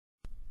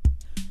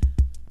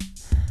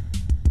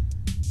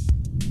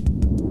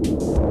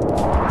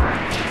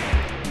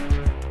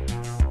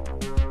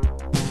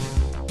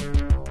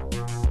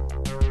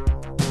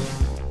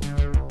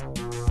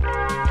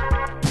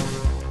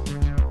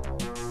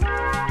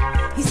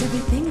He's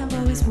everything I've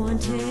always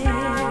wanted.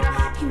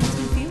 He makes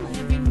me feel my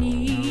every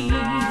need.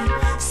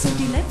 So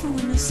delightful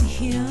when I see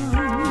him.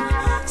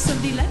 So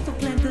delightful,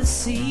 plant the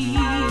seed.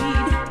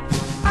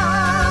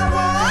 I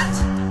want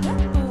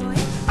that boy.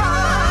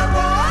 I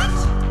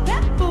want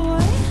that boy.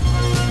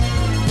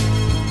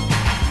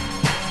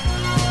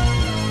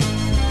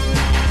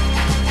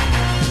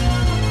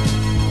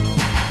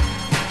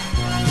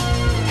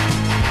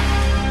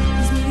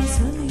 He's moving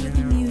slowly with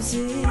the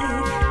music.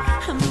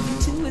 I'm moving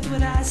too with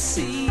what I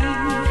see.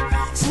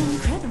 So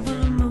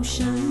incredible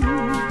emotion.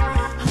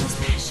 All this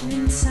passion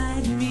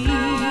inside me.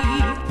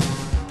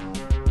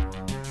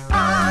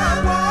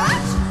 I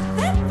want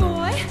that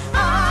boy.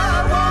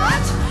 I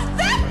want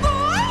that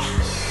boy.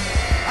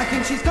 I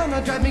think she's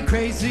gonna drive me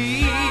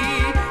crazy.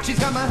 She's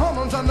got my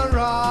hormones on the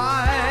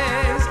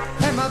rise,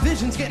 and my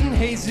vision's getting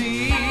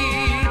hazy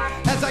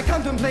as I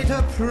contemplate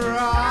her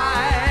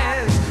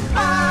prize.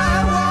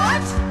 I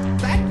want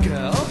that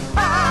girl.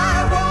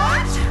 I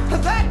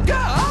want that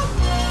girl.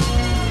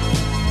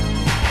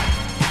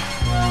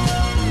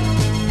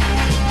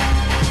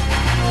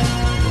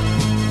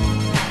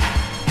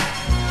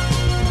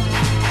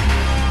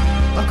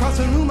 Across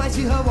the room I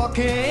see her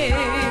walking.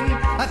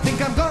 I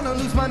think I'm gonna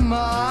lose my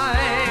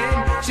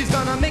mind. She's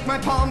gonna make my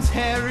palms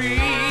hairy.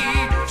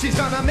 She's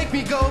gonna make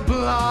me go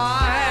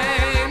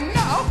blind.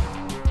 No!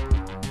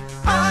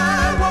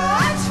 I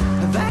want